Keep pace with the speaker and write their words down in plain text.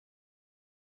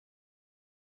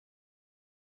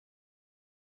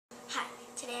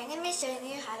Today I'm going to be showing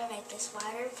you how to make this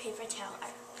water paper towel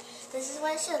art. This is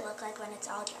what it should look like when it's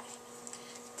all dry.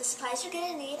 The supplies you're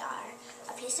going to need are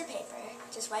a piece of paper,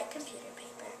 just white computer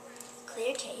paper,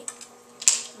 clear tape,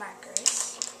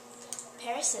 markers, a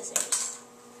pair of scissors,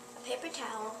 a paper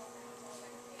towel,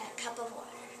 and a cup of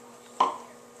water.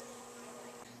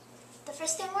 The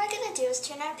first thing we're going to do is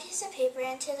turn our piece of paper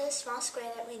into the small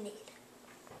square that we need.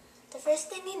 The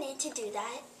first thing you need to do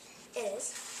that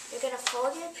is you're going to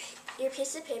fold your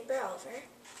piece of paper over,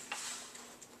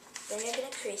 then you're going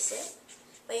to crease it,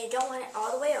 but you don't want it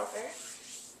all the way over.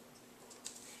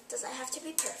 It doesn't have to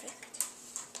be perfect.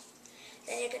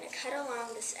 Then you're going to cut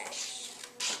along this edge.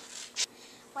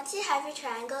 Once you have your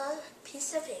triangle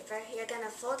piece of paper, you're going to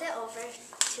fold it over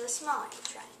to a smaller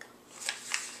triangle.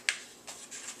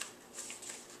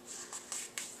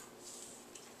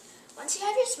 Once you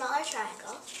have your smaller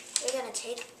triangle, you're going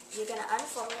to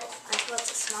unfold it until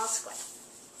it's a small square.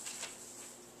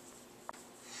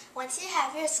 Once you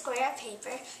have your square of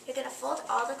paper, you're going to fold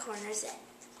all the corners in.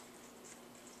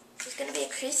 There's going to be a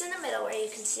crease in the middle where you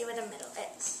can see where the middle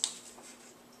is.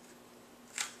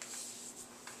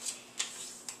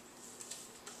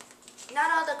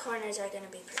 Not all the corners are going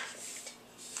to be perfect.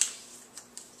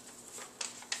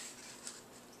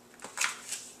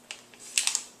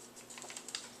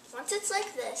 Once it's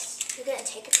like this, you're going to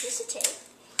take a piece of tape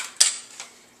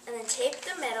and then tape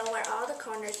the middle where all the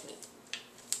corners meet.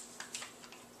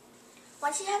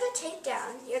 Once you have it taped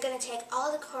down, you're going to take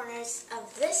all the corners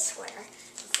of this square and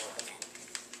fold them in.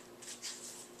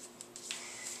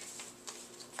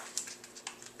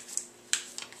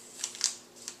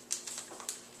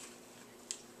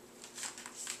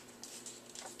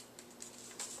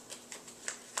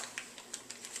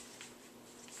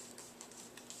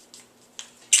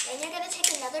 Then you're going to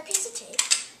take another piece of tape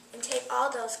and tape all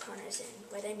those corners in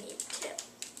where they meet too.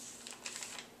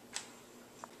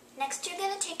 Next, you're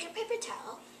going to take your paper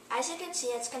towel. As you can see,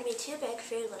 it's going to be too big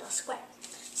for your little square,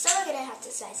 so we're going to have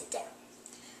to size it down.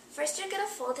 First, you're going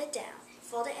to fold it down.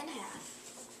 Fold it in half.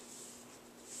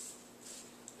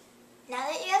 Now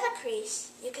that you have a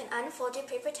crease, you can unfold your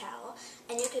paper towel,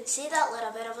 and you can see that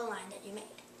little bit of a line that you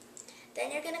made.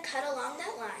 Then you're going to cut along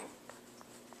that line.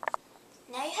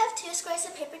 Now you have 2 squares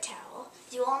of paper towel.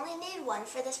 You only need 1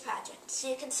 for this project, so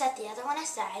you can set the other one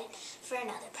aside for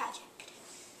another project.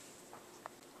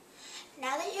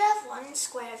 Now that you have 1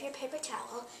 square of your paper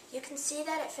towel, you can see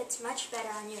that it fits much better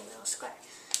on your little square.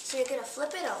 So you're going to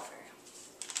flip it over.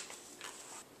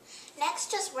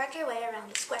 Next, just work your way around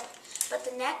the square. But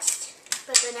the next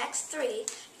 3, you're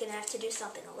going to have to do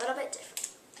something a little bit different.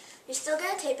 You're still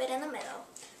going to tape it in the middle,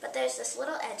 but there's this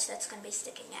little edge that's going to be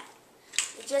sticking out.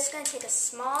 You're just going to take a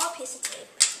small piece of tape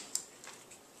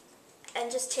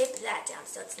and just tape that down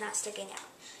so it's not sticking out.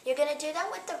 You're going to do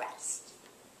that with the rest.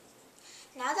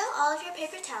 Now that all of your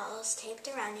paper towel is taped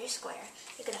around your square,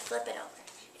 you're going to flip it over.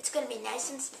 It's going to be nice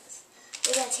and smooth.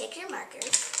 You're going to take your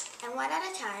markers, and one at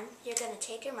a time, you're going to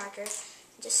take your marker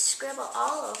and just scribble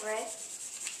all over it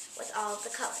with all of the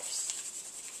colors.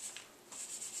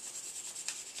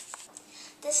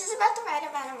 This is about the right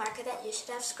amount of marker that you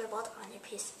should have scribbled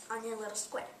on your little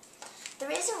square. The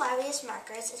reason why we use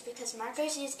markers is because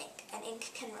markers use ink, and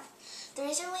ink can run. The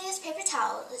reason we use paper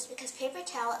towel is because paper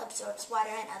towel absorbs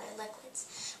water and other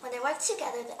liquids. When they work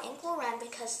together, the ink will run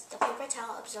because the paper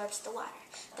towel absorbs the water.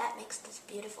 That makes this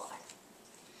beautiful art.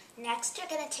 Next, you're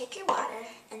going to take your water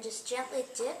and just gently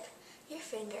dip your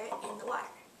finger in the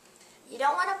water. You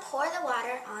don't want to pour the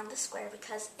water on the square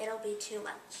because it'll be too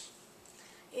much.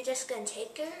 You're just going to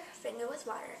take your finger with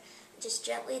water and just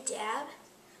gently dab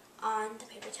on the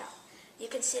paper towel. You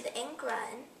can see the ink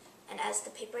run, and as the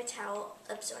paper towel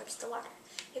absorbs the water.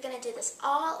 You're going to do this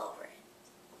all over it.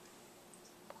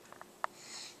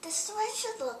 This is what it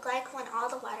should look like when all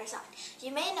the water's on.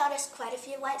 You may notice quite a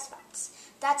few white spots.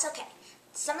 That's okay.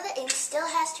 Some of the ink still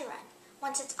has to run.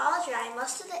 Once it's all dry,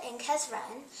 most of the ink has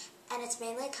run, and it's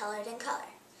mainly colored in color.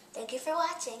 Thank you for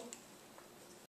watching.